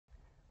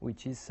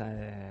which is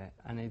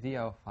an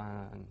idea of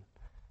a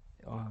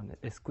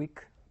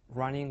Squeak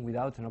running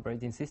without an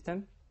operating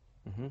system.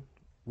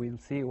 We'll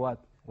see what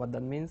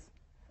that means.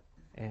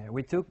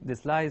 We took the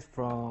slides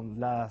from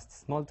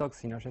last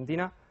Smalltalks in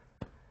Argentina.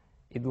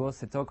 It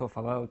was a talk of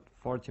about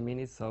 40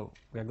 minutes, so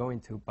we are going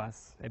to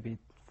pass a bit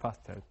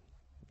faster.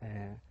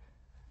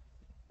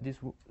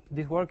 This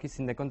work is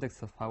in the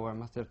context of our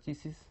master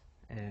thesis.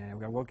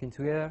 We are working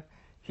together.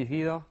 He's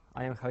Guido,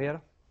 I am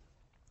Javier.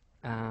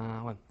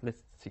 Well,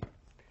 let's see.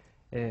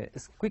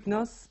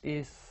 SqueakNOS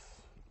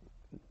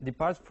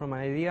departs from an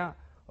idea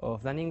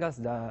of Dan Ingas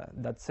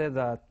that said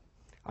that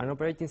an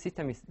operating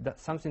system is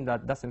something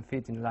that doesn't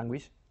fit in a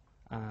language,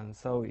 and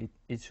so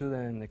it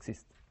shouldn't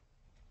exist.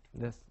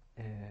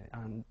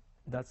 And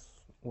that's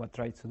what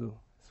tried to do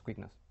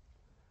SqueakNOS.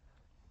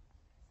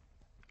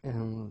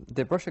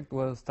 The project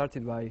was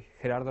started by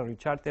Gerardo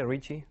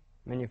Richie,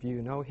 many of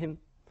you know him,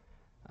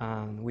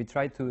 and we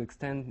tried to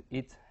extend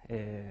it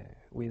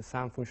with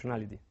some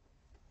functionality.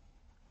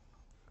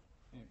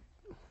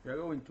 We are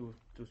going to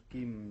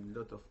skim a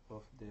lot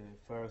of the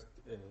first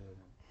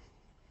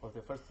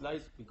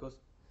slides because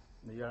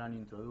they are an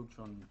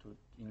introduction to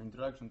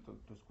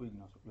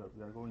SqueakNOS.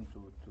 We are going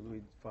to do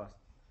it fast.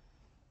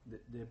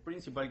 The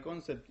principal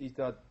concept is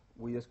that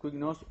with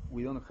SqueakNOS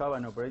we don't have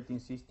an operating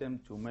system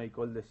to make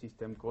all the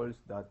system calls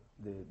that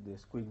the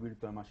Squeak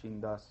virtual machine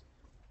does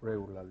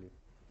regularly.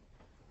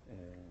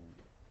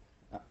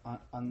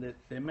 And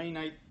the main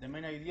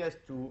idea is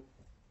to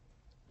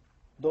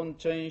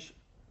change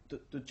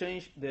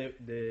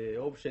the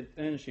object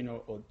engine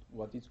or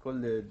what is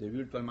called the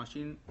virtual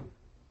machine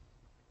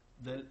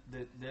the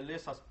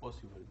less as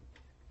possible,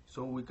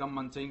 so we can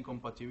maintain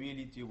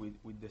compatibility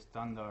with the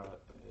standard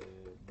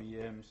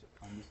VMs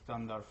and the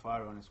standard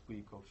FAR on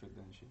Squeak object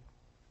engine.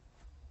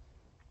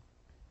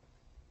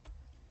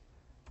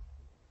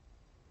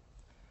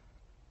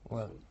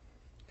 Well,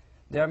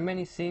 there are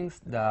many things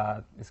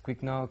that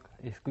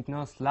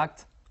SqueakNOS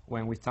lacked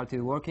when we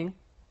started working.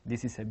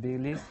 This is a big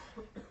list.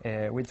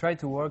 We tried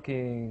to work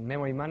in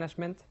memory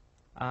management,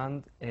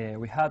 and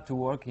we had to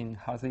work in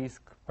hard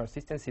disk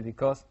persistency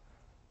because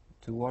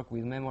to work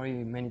with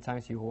memory, many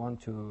times you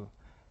want to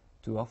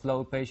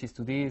offload pages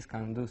to disk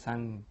and do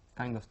some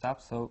kind of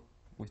stuff. So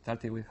we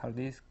started with hard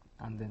disk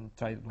and then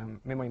tried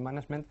memory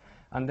management,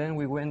 and then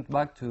we went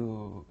back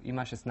to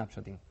image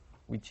snapshotting,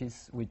 which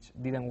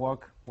didn't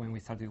work when we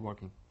started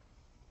working.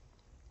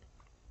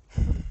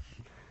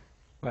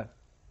 Well,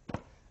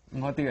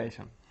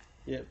 motivation.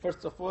 Yeah,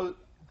 first of all,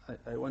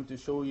 I want to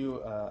show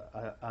you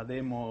a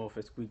demo of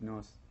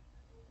SqueakNOS.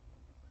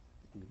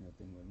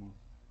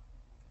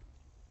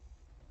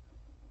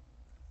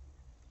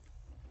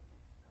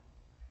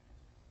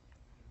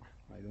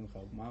 I don't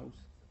have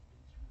mouse.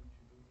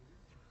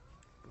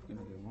 ¿Por qué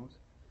no tengo mouse?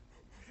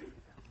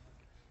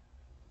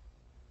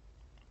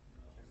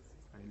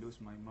 I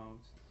lose my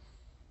mouse.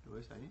 ¿Lo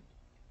ves ahí?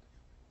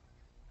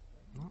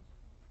 No.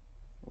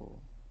 Oh.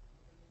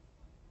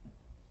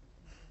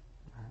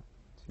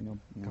 Si no,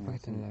 Capaz que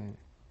esté en la... No,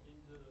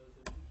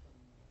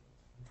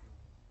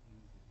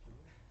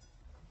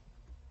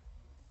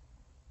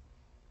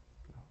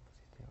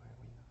 pusiste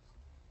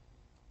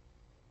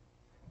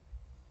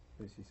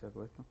Windows. Si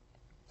saco esto.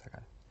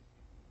 Sacar.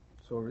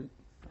 Sorry,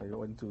 I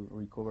want to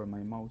recover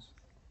my mouse.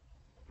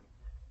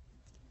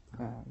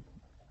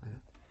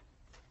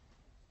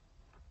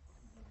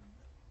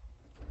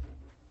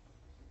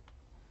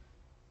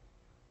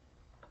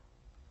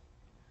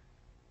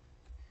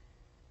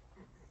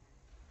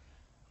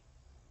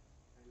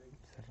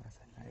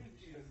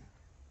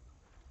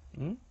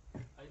 Hmm?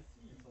 I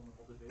see it on the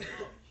page.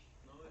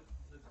 No, that's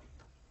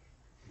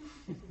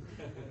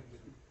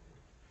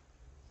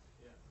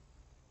yeah.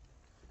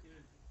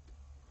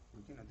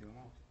 ¿Por qué no tengo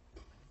mouse?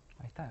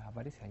 Ahí está,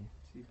 aparece ahí.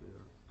 Sí, pero...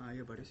 Ah, ahí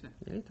aparece.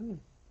 ¿Y ahí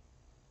también?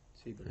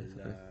 Sí, pero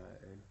esto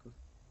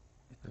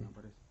no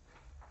aparece.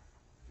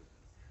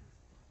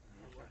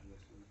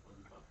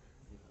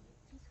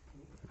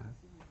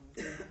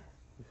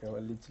 We have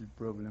a little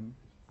problem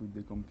with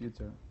the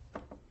computer.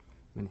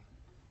 Vení.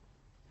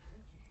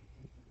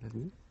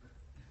 ¿Aquí?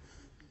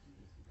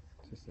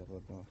 Se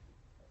cerró todo.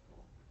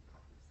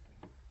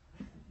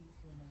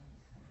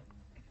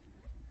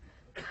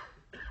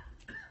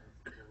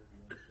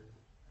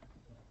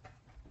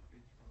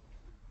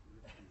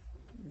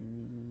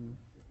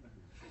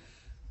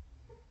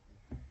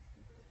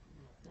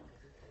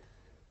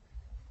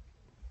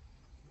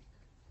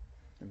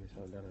 Empezó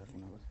a hablar de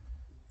alguna cosa.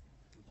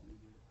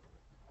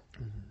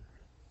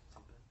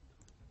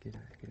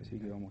 Sí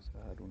que vamos a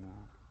dar una...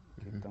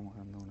 Estamos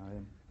dando una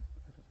demo.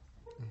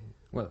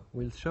 Well,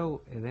 we'll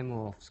show a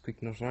demo of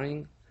SqueakNOS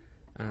running,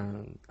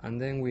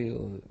 and then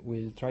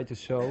we'll try to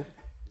show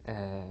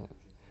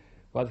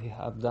what we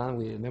have done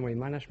with memory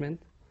management.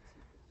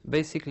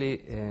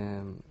 Basically,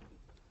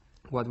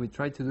 what we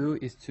try to do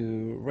is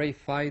to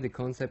reify the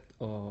concept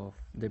of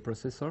the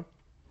processor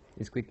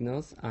in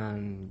SqueakNOS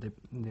and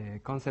the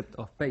concept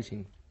of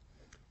paging.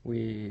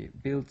 We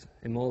built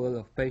a model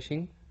of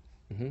paging,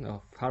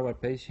 of hardware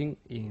paging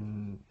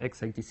in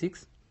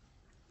x86.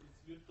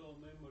 virtual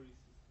memory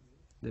system.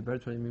 The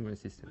virtual memory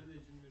system.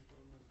 Managing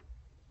virtual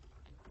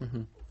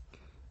memory.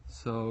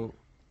 So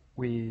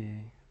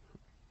we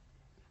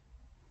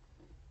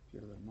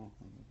Pierdo el mouse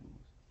cuando pongo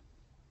eso.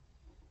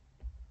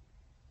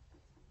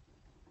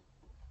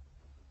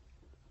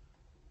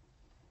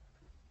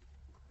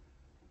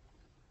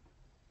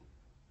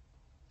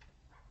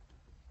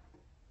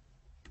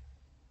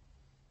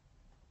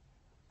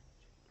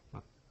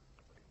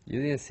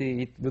 you didn't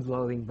see it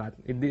bootloading, but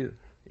it did.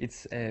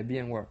 It's a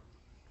VMware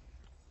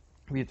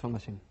virtual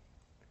machine.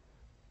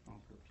 No,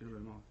 pero pierdo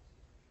el mouse.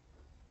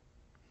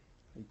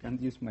 I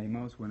can't use my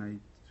mouse when I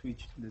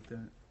switch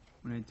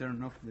when I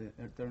turn off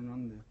turn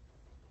on the.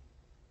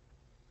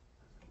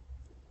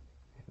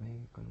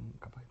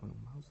 Capaz con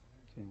un mouse.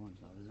 Sí, bueno,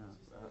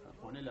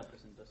 poner la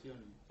presentación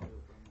y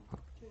luego podemos.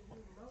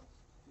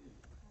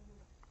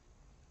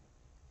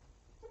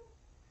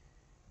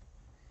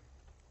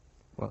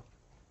 Well,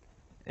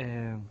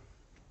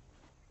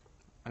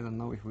 I don't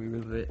know if we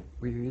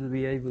will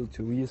be able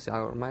to use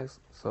our mouse,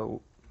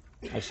 so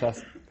I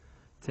just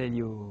tell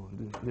you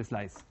the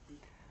slides.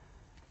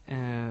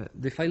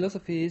 The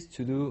philosophy is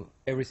to do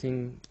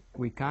everything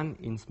we can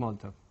in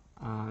Smalltalk,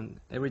 and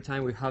every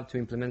time we have to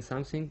implement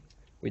something,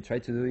 we try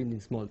to do it in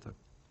Smalltalk.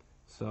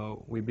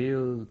 So we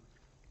build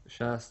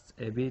just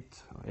a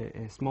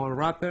small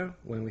wrapper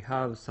when we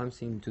have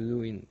something to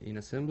do in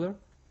assembler,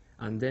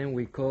 and then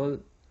we call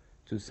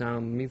to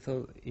some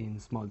method in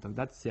Smalltalk.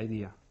 That's the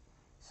idea.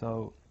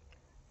 So,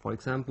 for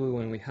example,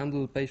 when we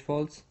handle page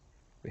faults,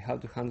 we have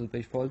to handle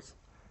page faults,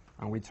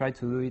 and we try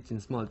to do it in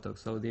Smalltalk.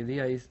 So the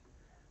idea is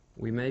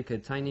we make a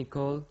tiny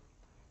call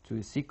to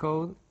the C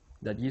code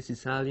that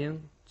uses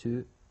alien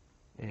to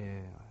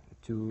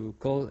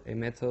call a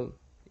method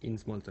in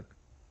Smalltalk.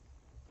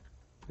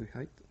 Do we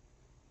have it?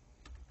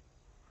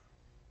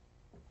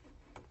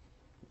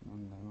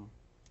 No.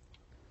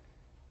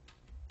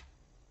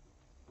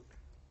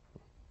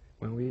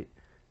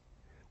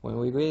 When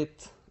we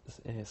get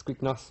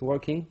SqueakNOS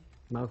working,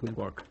 mouse will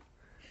work.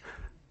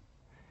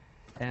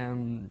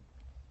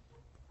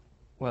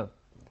 Well,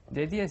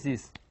 the idea is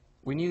this: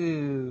 we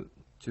need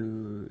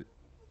to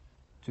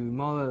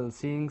model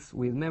things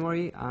with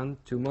memory, and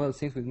to model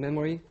things with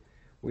memory,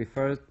 we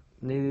first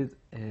needed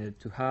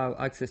to have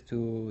access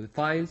to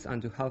files,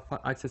 and to have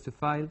access to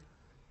file,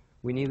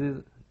 we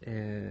needed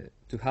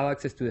to have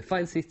access to the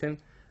file system,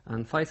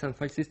 and files and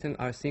file system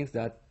are things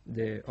that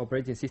the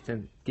operating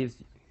system give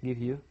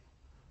you.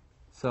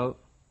 So,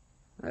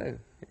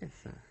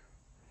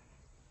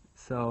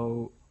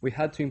 so we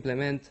had to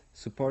implement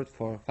support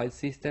for file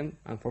system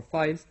and for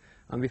files,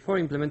 and before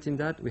implementing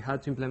that, we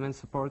had to implement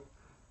support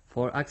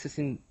for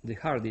accessing the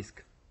hard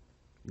disk,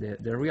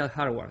 the real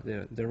hardware,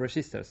 the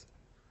registers,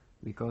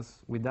 because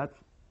without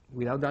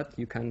that,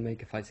 you can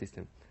make a file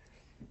system.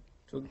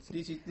 So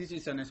this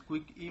is an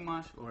Squeak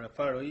image or a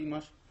Faro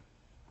image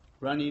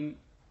running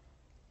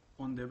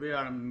on the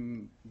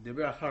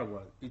bare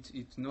hardware.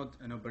 It's not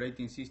an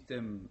operating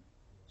system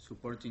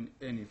supporting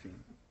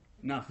anything,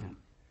 nothing.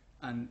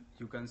 Yeah. And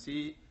you can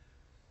see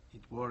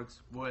it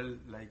works well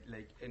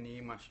like any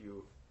image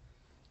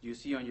you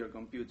see on your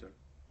computer.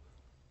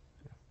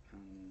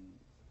 Yeah.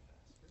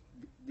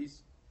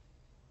 This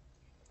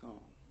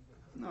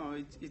no,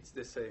 it's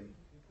the same.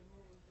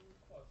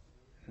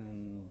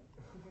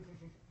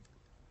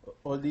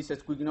 All these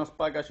SqueakNOS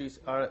packages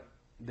are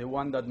the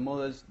one that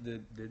models the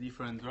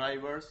different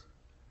drivers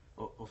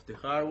of the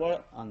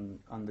hardware and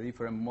the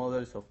different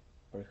models of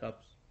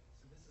perhaps.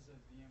 So this is a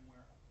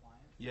VMware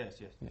appliance? Yes.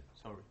 Yeah.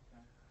 Sorry.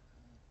 Okay.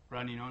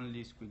 Running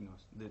only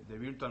SqueakNOS. The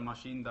virtual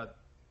machine that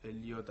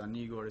Elliot and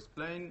Igor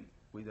explained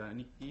with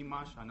an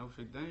image, an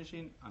object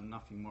engine, and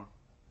nothing more.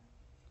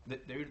 The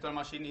virtual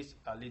machine is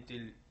a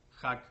little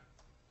hack,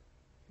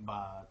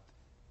 but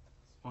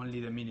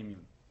only the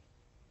minimum.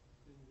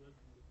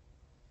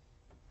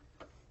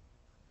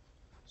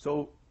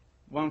 So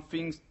one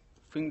thing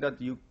that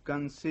you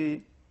can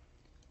see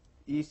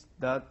is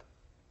that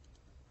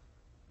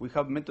we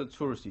have method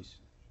sources.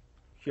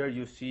 Here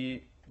you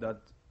see that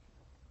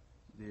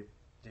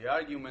the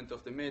argument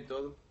of the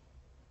method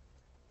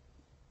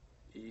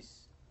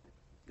is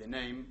the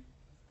name,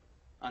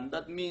 and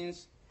that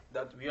means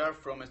that we are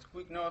from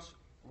SqueakNOS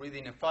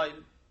reading a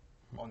file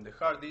on the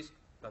hard disk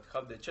that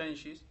have the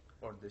changes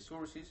or the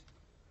sources.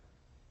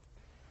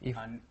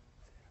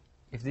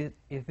 If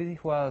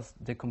this was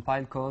the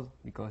compiled code,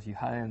 because you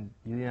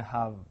didn't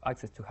have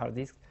access to hard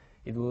disk,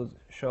 it would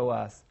show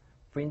us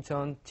print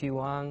on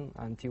T1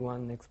 and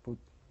T1 next put.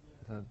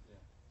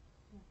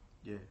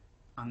 Yeah,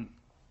 and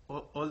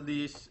all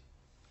these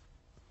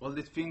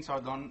things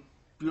are done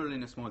purely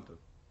in Smalltalk.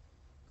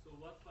 So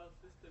what file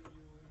system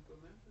you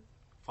implemented?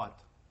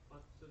 FAT,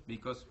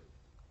 because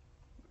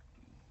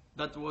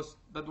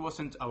that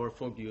wasn't our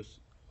focus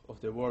of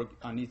the work,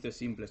 and it's the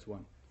simplest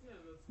one. Yeah,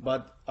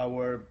 but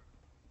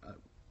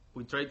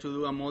we try to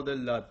do a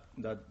model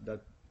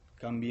that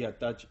can be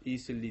attached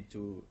easily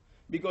to,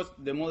 because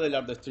the model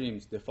are the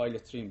streams, the file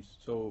streams.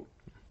 So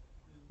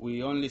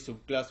we only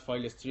subclass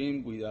file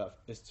stream with a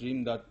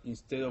stream that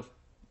instead of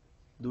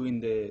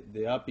doing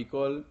the API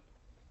call,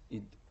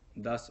 it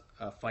does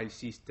a file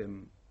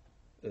system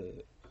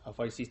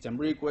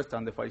request,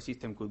 and the file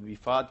system could be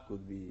FAT,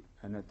 could be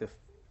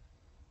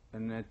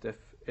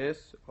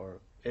NTFS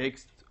or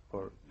ext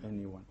or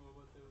anyone.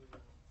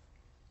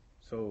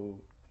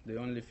 So the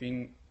only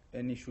thing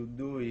any should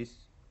do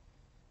is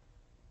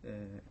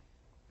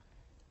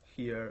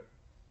here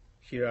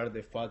are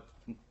the FAT,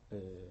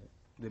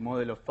 the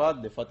model of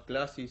FAT, the FAT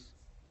classes,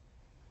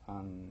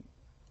 and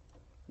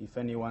if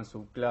anyone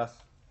subclass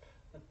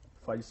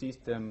file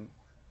system,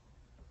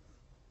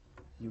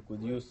 you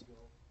could use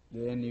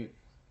the any.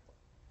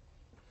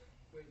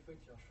 Wait, you're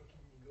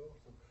shocking me, Igor.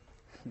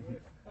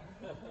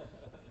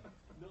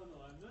 No,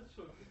 I'm not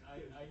shocked.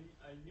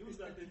 I knew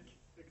that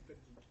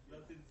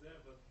it's there,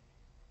 but.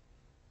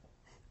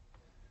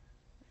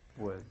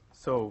 Well,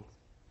 so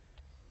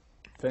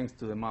thanks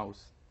to the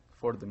mouse,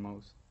 for the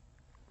mouse,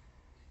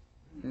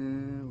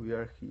 we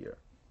are here.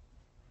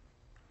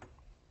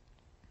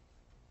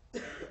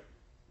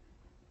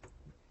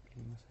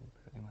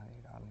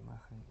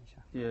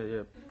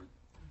 Yeah.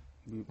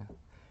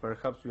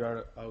 Perhaps we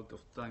are out of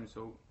time,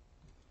 so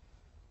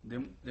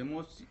the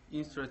most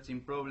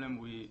interesting problem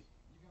You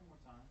got more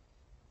time.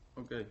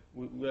 okay,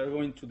 we are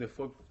going to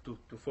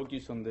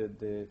focus on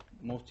the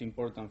most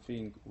important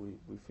thing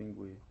we think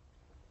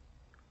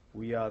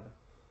we add,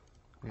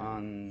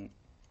 and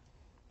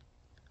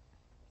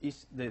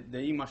is the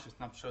image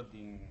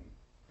snapshotting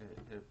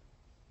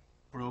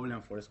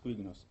problem for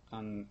SqueakNOS.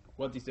 And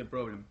what is the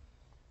problem?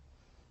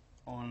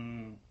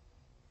 On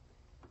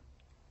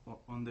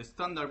the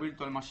standard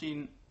virtual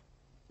machine,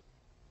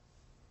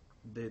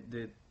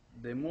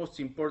 the most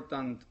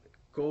important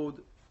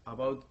code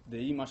about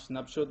the image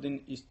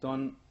snapshotting is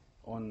done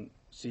on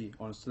C,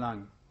 on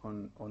slang,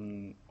 on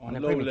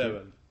low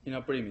level, in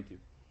a primitive.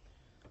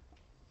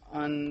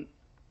 And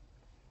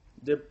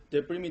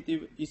the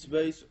primitive is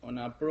based on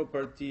a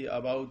property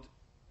about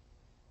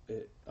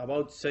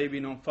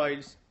saving on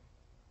files,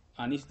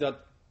 and is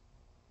that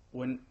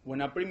when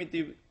a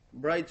primitive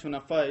writes on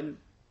a file,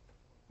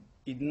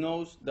 it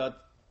knows that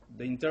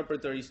the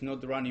interpreter is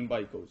not running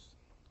bytecodes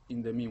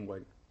in the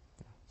meanwhile.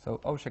 So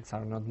objects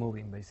are not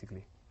moving,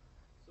 basically.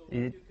 So what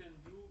you can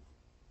do,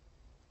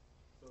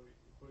 sorry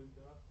for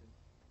interrupting,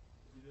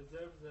 you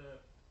reserve the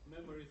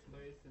memory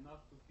space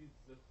enough to fit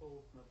the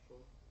whole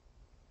snapshot,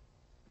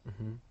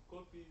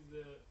 copy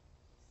the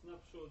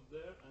snapshot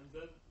there, and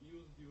then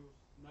use your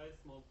nice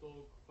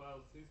Smalltalk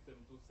file system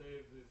to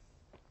save this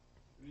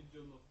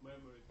region of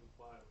memory to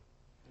file,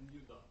 and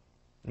you're done.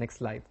 Next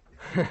slide.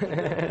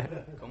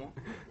 ¿Cómo?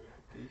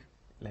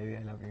 La idea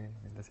es la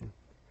presentación.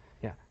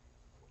 Yeah.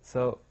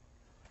 So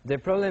the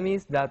problem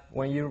is that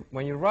when you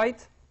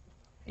write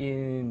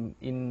in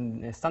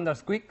a standard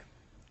Squeak,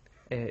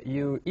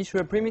 you issue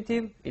a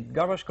primitive, it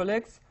garbage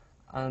collects,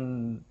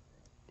 and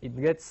it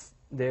gets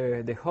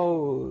the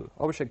whole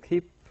object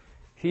heap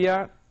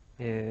here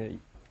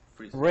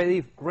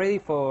ready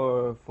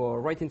for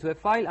writing to the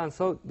file. And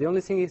so the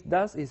only thing it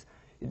does is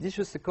it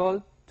issues a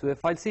call to the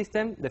file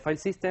system. The file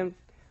system,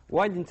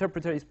 while the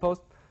interpreter is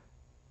paused,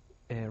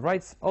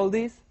 writes all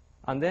this,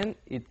 and then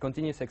it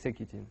continues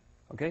executing.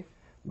 Okay,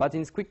 but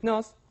in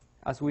SqueakNOS,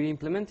 as we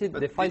implemented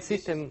the file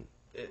system,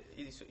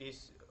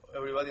 is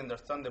everybody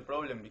understand the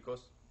problem,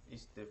 because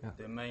it's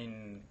the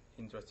main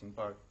interesting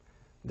part.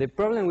 The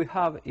problem we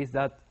have is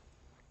that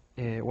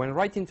when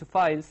writing to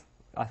files,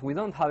 as we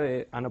don't have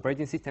an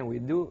operating system, we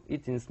do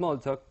it in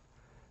Smalltalk.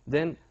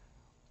 Then,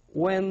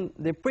 when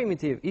the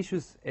primitive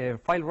issues a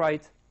file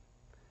write,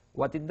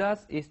 what it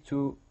does is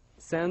to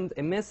send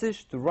a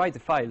message to write the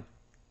file.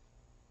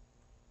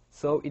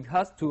 So it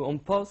has to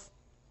unpause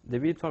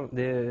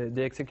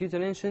the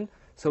execution engine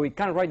so it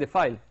can write the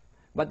file.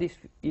 But if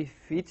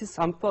it is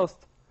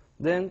unpaused,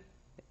 then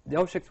the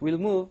objects will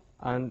move,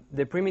 and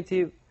the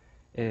primitive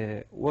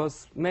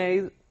was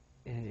made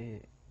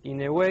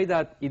in a way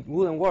that it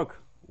wouldn't work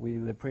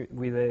with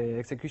the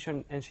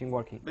execution engine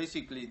working.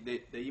 Basically,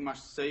 the image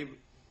saved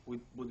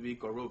would be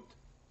corrupt.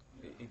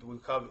 It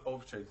would have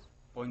objects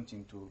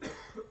pointing to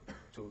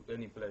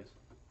any place.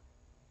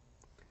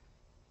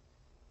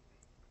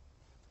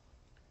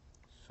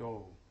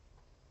 So,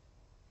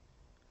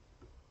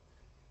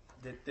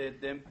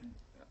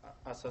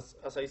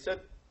 as I said,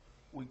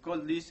 we call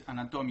this an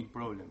atomic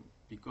problem,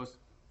 because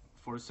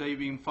for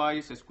saving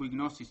files,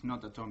 SqueakNOS is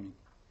not atomic,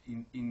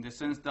 in the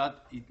sense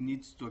that it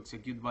needs to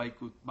execute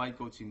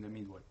bytecodes in the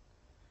middle.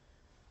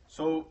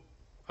 So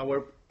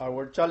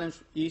our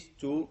challenge is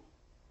to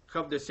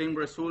have the same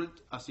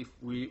result as if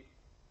we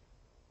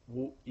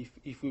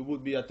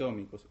would be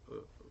atomic,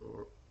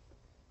 or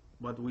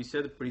what we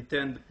said,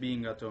 pretend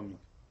being atomic.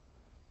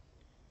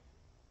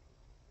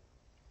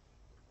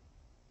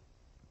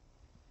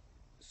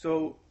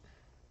 So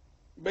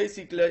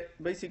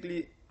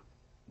basically,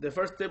 the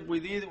first step we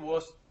did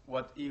was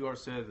what Igor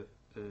said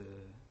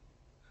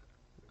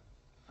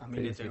a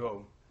minute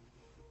ago.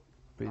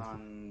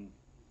 And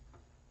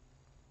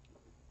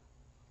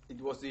it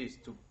was this,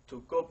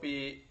 to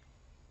copy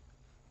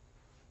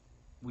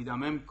with a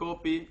mem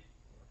copy,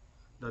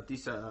 that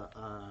is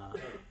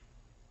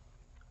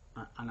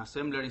an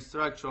assembler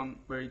instruction,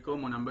 very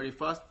common and very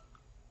fast,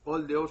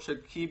 all the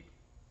object heap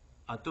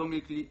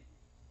atomically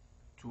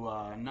to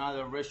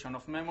another region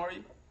of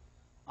memory,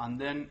 and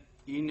then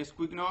in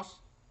SqueakNOS,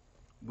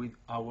 with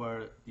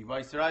our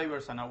device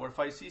drivers and our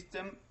file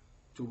system,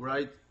 to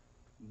write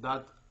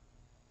that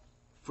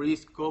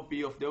freeze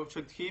copy of the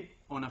object heap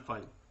on a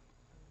file.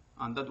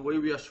 And that way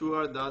we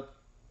assure that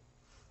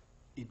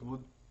it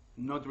would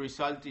not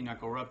result in a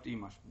corrupt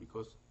image,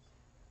 because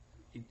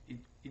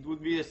it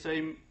would be the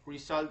same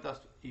result as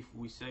if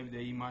we save the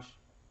image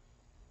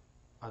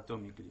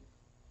atomically.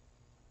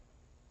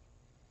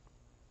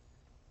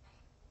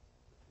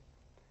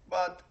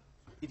 But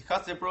it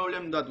has the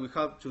problem that we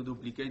have to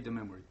duplicate the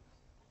memory,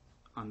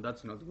 and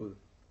that's not good.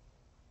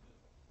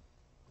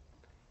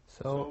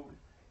 So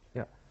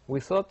yeah, we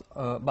thought,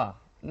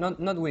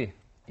 not we.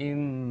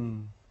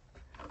 In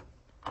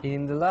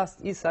the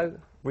last ESAG,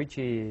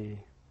 Richie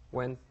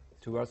went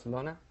to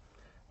Barcelona,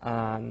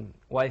 and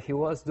while he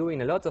was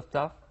doing a lot of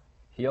stuff,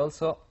 he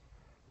also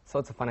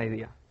thought of an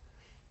idea.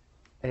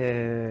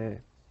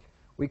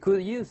 We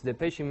could use the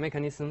paging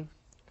mechanism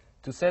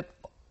to set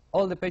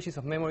all the pages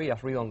of memory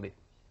as read-only.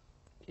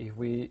 If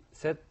we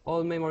set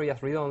all memory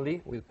as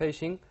read-only with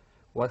paging,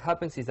 what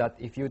happens is that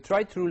if you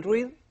try to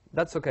read,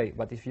 that's okay,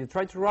 but if you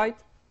try to write,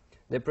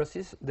 the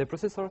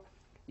processor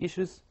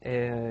issues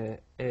a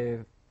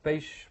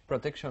page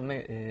protection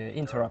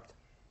interrupt.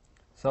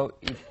 So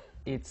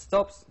it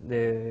stops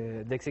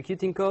the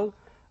executing code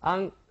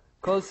and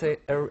calls a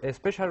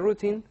special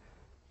routine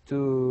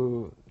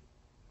to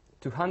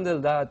handle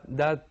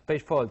that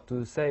page fault,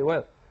 to say,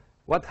 well,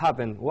 what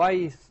happened? Why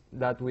is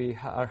that we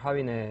are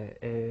having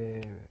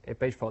a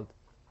page fault?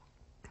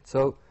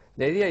 So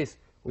the idea is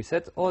we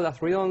set all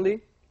as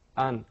read-only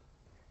and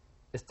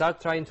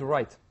start trying to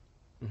write,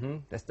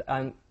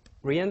 and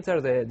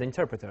re-enter the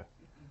interpreter.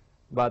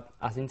 But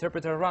as the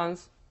interpreter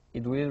runs,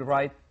 it will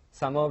write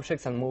some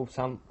objects and move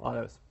some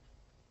others.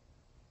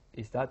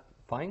 Is that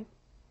fine?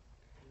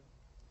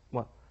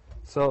 Well,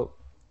 so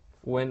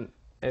when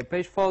a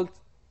page fault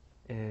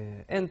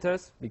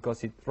enters,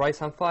 because it writes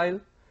some file,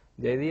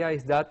 the idea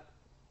is that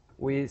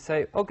we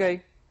say,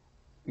 okay,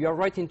 you are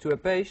writing to a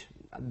page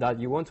that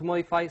you want to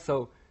modify,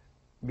 so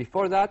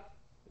before that,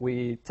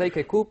 we take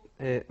a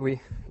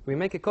we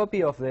make a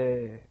copy of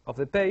the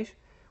page,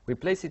 we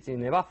place it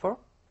in a buffer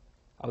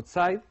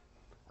outside,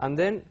 and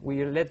then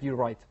we let you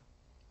write.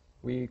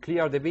 We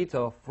clear the bit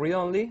of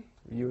read-only,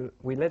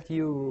 we let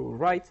you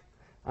write,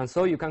 and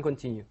so you can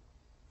continue.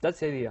 That's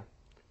the idea.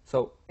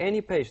 So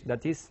any page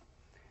that is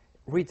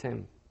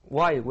written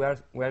while we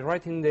are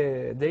writing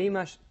the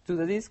image to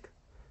the disk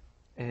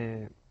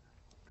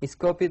is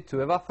copied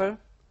to a buffer,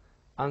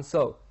 and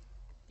so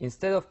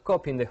instead of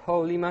copying the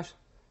whole image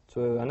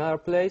to another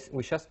place,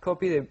 we just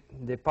copy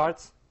the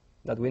parts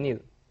that we need.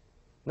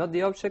 Not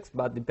the objects,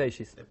 but the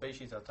pages. The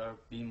pages that are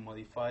being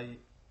modified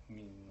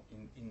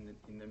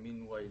in the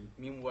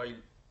meanwhile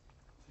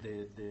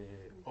the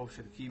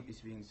object heap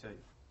is being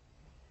saved.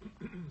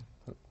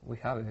 We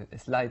have a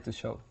slide to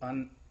show.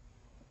 And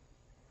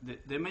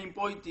the main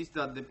point is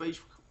that the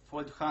page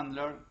fault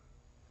handler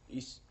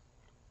is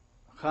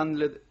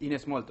handled in a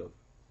Smalltalk.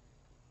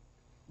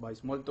 By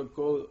Smalltalk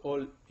code,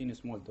 all in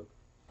Smalltalk,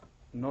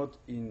 not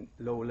in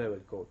low-level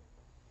code.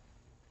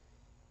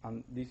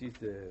 And this is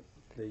the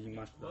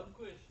image. One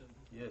question.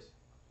 Yes.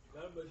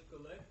 Garbage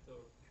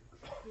collector,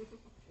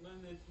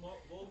 when it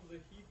loads the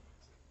heap,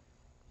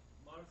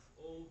 marks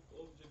all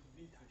object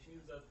bits, which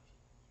means that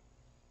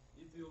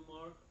it will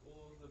mark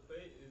all the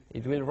pages.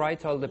 It will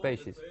write all the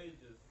pages.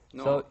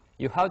 No. So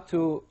you have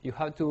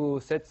to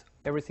set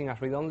everything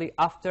as read-only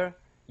after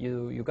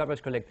you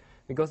garbage collect,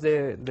 because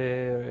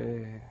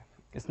the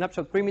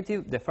snapshot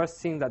primitive, the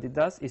first thing that it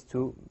does is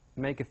to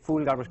make a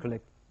full garbage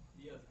collect.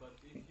 Yes, but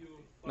if you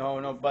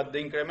No, but the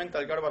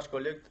incremental garbage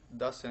collect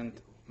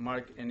doesn't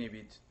mark any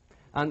bits.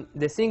 And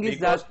the thing is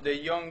because that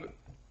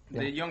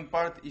the young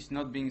part is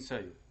not being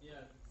saved. yeah,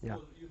 Yeah.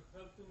 so you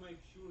have to make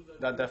sure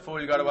That the you full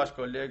don't garbage do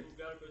collect,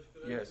 garbage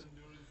yes. collection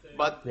during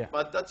save.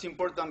 But that's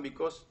important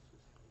because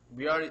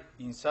we are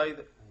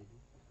inside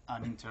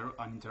an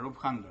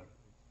interrupt handler.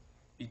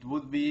 It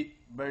would be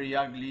very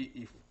ugly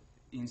if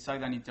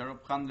inside an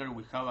interrupt handler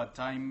we have a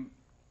time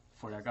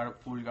for a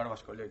full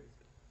garbage collect.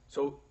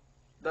 So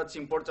that's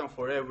important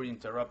for every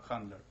interrupt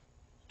handler,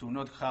 to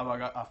not have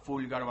a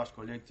full garbage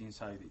collect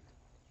inside it.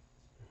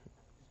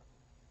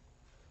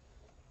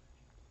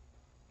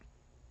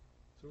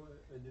 So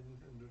I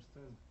didn't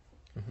understand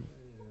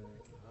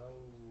how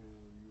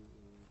you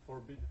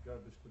forbid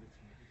garbage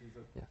collection. It is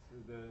that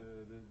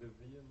the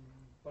VM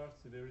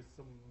parts, there is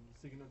some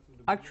signal to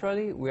the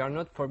actually we are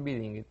not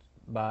forbidding it,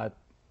 but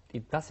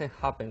it doesn't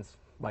happen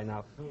by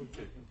now.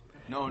 Okay.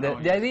 No,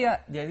 The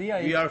idea we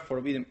is are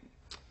forbidden.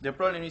 The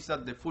problem is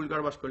that the full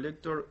garbage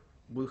collector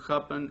would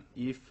happen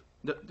if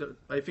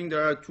I think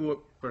there are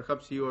two.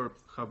 Perhaps you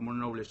have more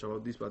knowledge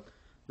about this, but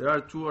there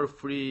are 2 or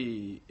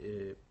 3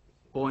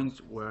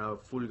 points where a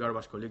full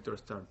garbage collector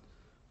starts.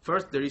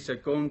 First, there is a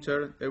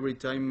counter every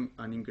time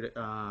a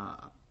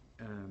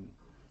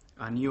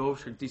new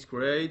object is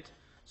created.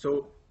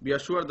 So be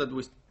assured that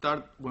we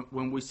start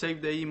when we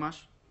save the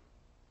image,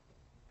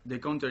 the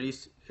counter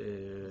is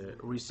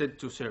reset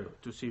to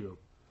zero,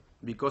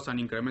 because an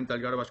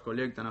incremental garbage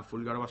collect and a full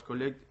garbage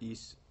collect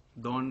is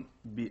done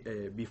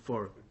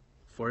before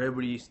for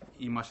every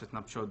image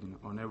snapshot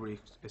on every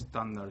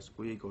standard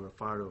Squeak or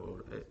FAR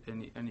or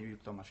any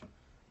virtual machine.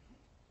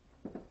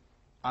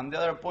 And the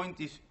other point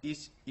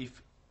is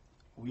if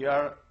we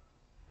are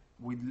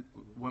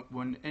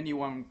when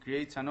anyone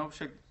creates an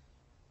object,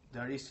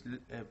 there is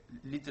a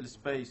little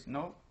space,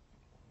 no?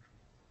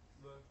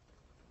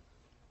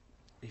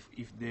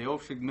 If the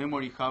object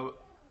memory have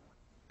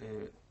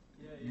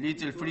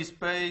little free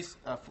space,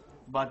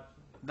 but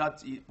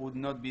that would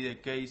not be the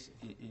case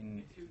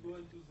in. If you go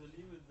into the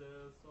limit, there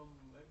are some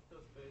extra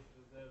space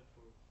reserved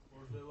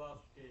for the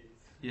last case.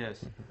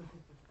 Yes.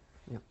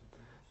 Yeah.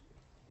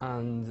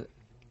 And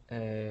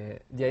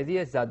the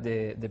idea is that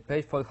the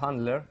page fault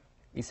handler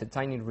is a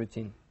tiny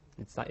routine.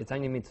 It's a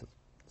tiny method.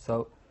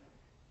 So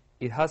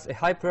it has a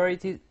high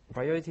priority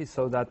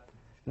so that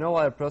no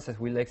other process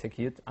will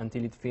execute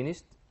until it's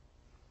finished,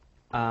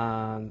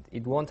 and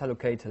it won't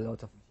allocate a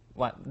lot of.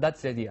 Well,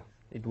 that's the idea.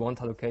 It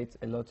won't allocate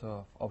a lot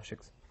of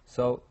objects.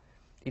 So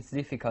it's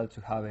difficult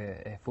to have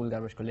a full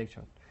garbage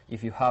collection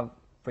if you have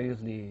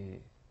previously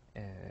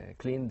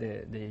cleaned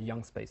the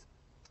young space.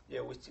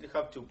 Yeah, we still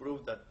have to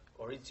prove that,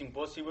 or it's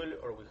impossible,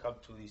 or we have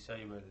to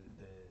disable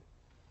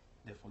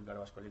the full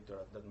garbage collector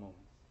at that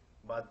moment.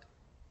 But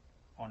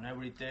on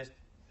every test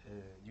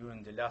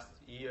during the last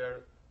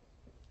year,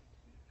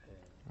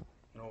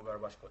 no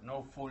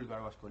full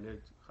garbage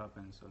collect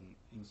happens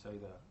inside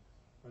the.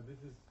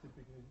 This is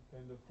typically the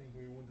kind of thing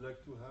we would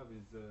like to have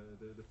is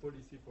the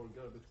policy for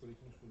garbage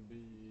collection should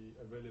be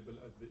available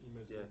at the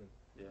image level.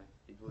 Yeah,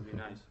 it would be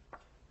nice.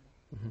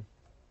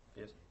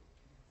 Yes,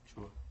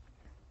 sure.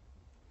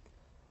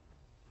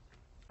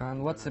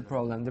 And what's the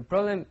problem?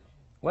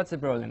 What's the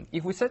problem?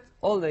 If we set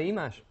all the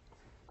image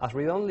as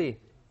read-only,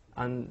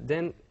 and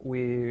then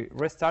we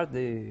restart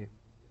the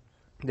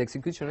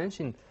execution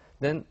engine,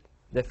 then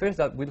the first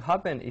that will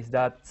happen is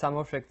that some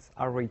objects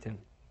are written.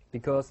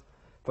 Because,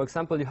 for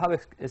example, you have a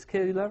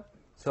scheduler,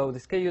 so the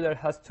scheduler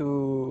has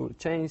to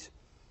change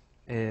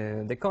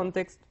the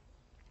context,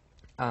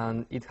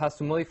 and it has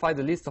to modify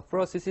the list of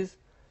processes.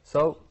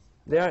 So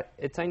there are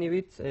a tiny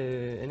bit,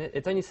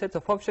 a tiny set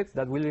of objects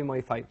that will be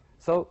modified.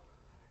 So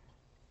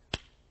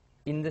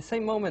in the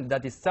same moment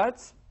that it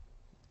starts,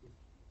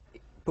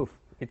 poof,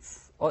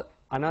 it's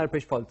another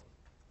page fault.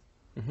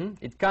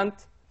 It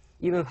can't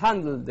even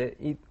handle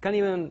it can't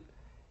even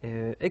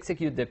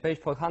execute the page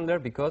fault handler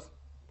because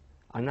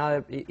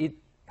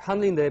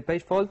handling the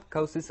page fault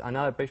causes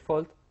another page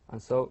fault,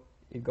 and so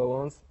it goes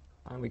on,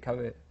 and we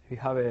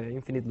have a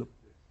infinite loop,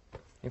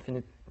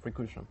 infinite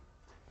recursion.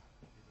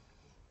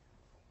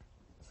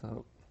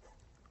 So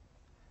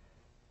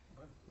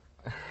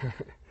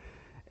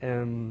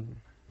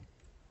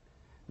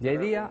the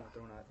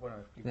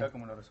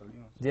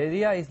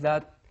idea is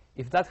that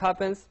if that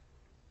happens,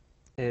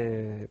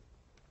 we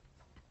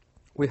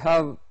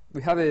have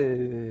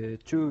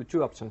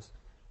two options.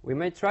 We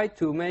may try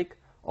to make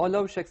all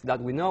objects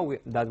that we know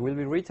that will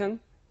be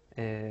written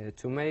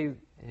to make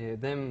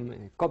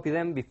them copy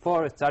them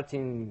before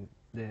starting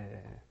the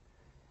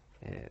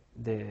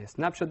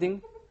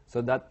snapshotting,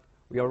 so that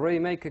we already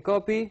make a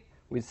copy.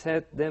 We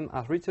set them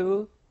as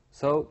readable.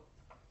 So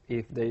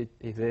if the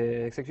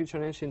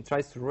execution engine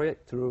tries to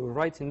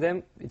write in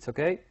them, it's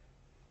okay.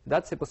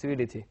 That's a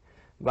possibility.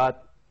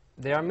 But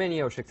there are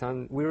many objects,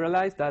 and we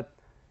realize that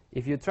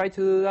if you try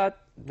to do that,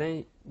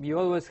 then you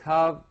always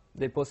have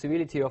the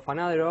possibility of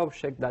another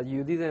object that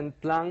you didn't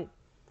plan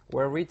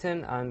were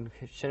written and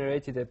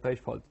generated a page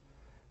fault.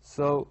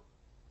 So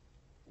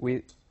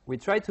we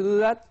tried to do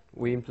that.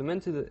 We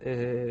implemented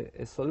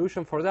a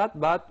solution for that,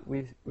 but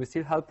we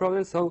still had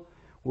problems. So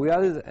we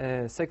added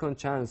a second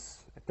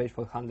chance page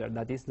fault handler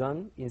that is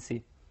done in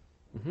C.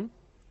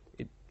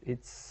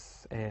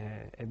 It's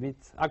a bit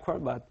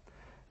awkward, but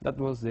that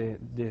was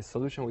the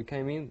solution we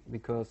came in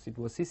because it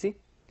was easy.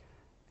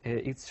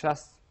 It's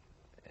just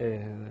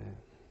a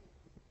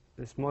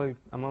small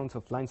amount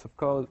of lines of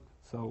code,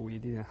 so we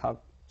didn't have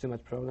too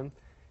much problem.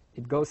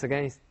 It goes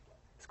against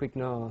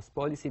SqueakNOS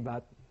policy,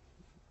 but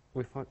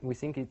we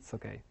think it's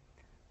okay.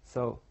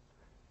 So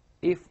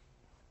if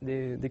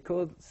the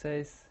code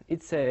says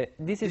it's a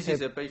this is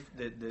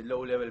the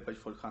low-level page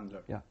fault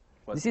handler. Yeah,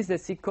 this is the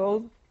C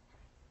code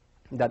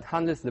that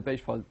handles the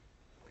page fault.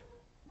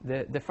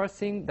 The first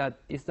thing that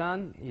is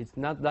done, it's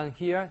not done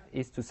here,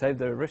 is to save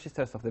the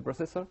registers of the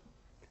processor.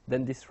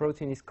 Then this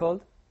routine is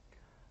called,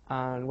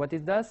 and what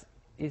it does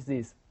is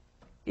this: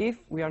 if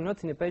we are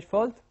not in a page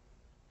fault,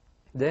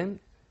 then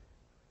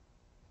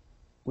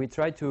we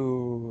try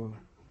to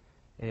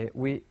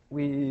we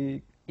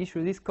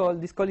issue this call.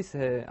 This call is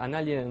an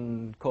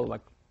alien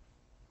callback.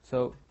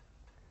 So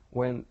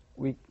when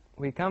we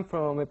come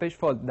from a page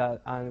fault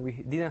and we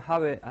didn't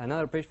have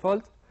another page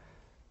fault,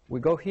 we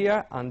go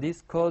here and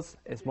this calls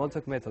a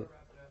Smalltalk method.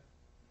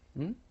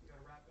 You gotta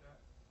wrap it up.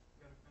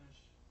 You gotta finish.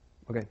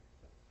 Okay.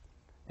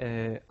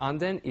 And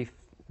then if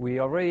we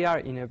already are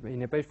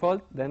in a page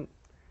fault, then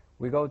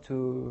we go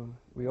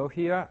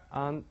here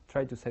and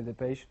try to save the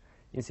page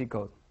in C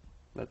code.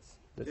 That's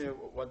it.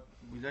 What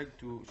we like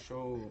to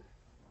show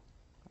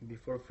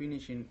before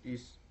finishing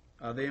is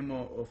a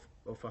demo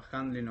of a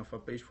handling of a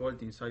page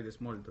fault inside the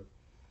Smalltalk.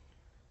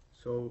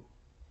 So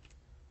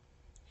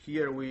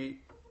here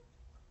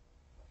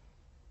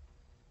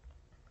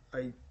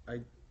I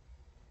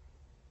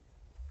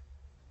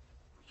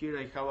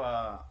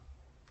have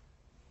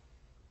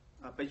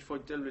a page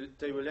fault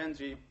table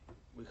entry.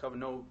 We have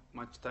no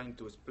much time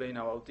to explain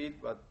about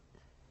it, but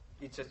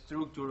it's a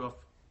structure of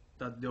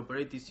that the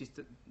operating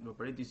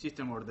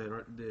system or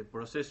the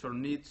processor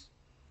needs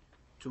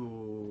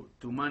to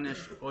manage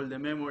all the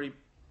memory.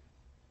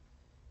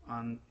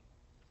 And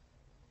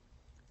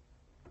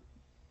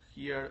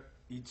here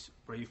it's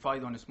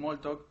predefined on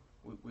Smalltalk.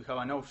 We have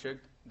an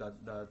object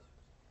that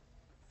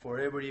for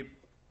every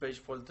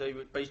page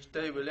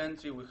table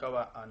entry we have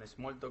a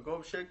Smalltalk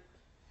object,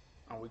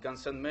 and we can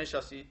send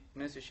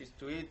messages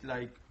to it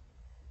like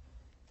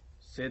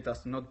set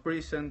as not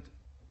present.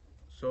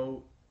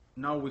 So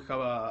now we have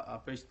a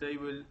page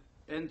table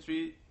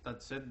entry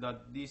that said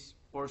that this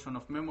portion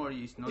of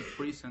memory is not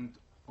present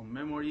on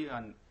memory,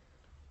 and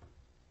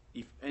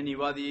if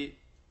anybody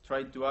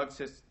tried to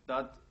access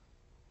that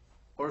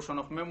portion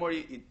of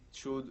memory, it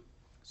should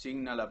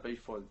signal a page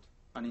fault,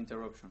 an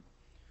interruption.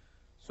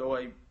 So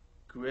I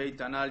create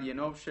an alien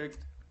object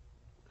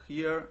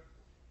here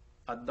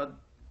at that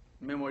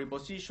memory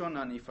position,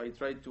 and if I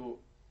try to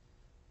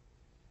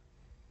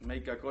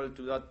make a call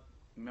to that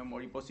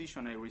memory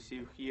position, I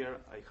receive here,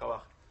 I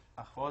have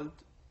a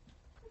halt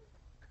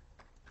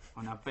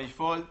on a page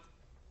fault,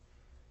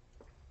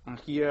 and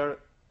here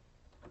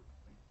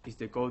is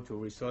the code to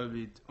resolve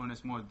it on a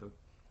Smalltalk.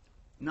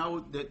 Now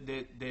the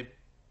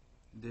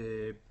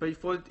page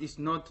fault is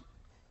not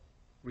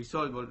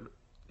resolvable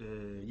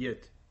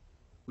yet.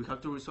 We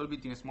have to resolve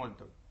it in a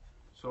Smalltalk.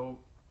 So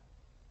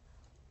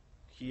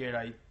here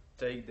I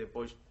take the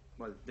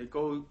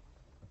code,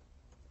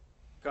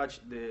 catch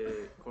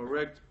the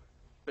correct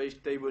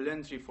page table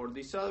entry for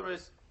this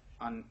address,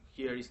 and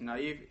here is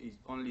naive, it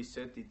only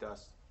set it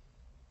as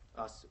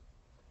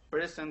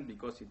present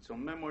because it's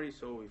on memory.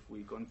 So if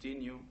we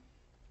continue,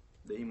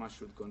 the image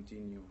should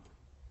continue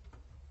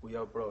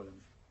without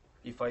problem.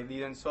 If I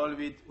didn't solve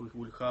it, we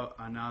will have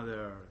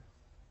another,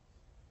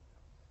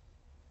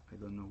 I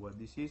don't know what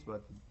this is,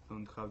 but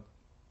don't have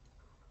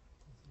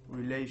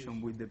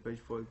relation with the page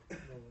fault.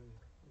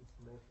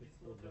 No,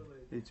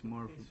 it's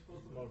more.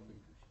 It's more.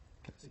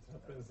 It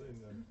happens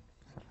in.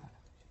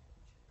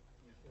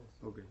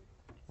 Okay.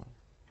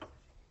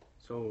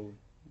 So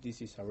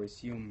this is a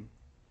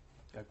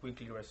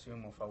quickly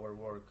resume of our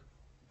work.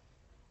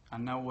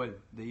 And now, well,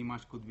 the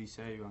image could be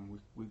saved, and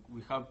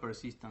we have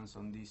persistence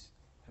on this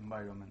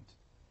environment.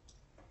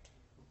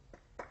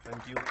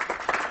 Thank you.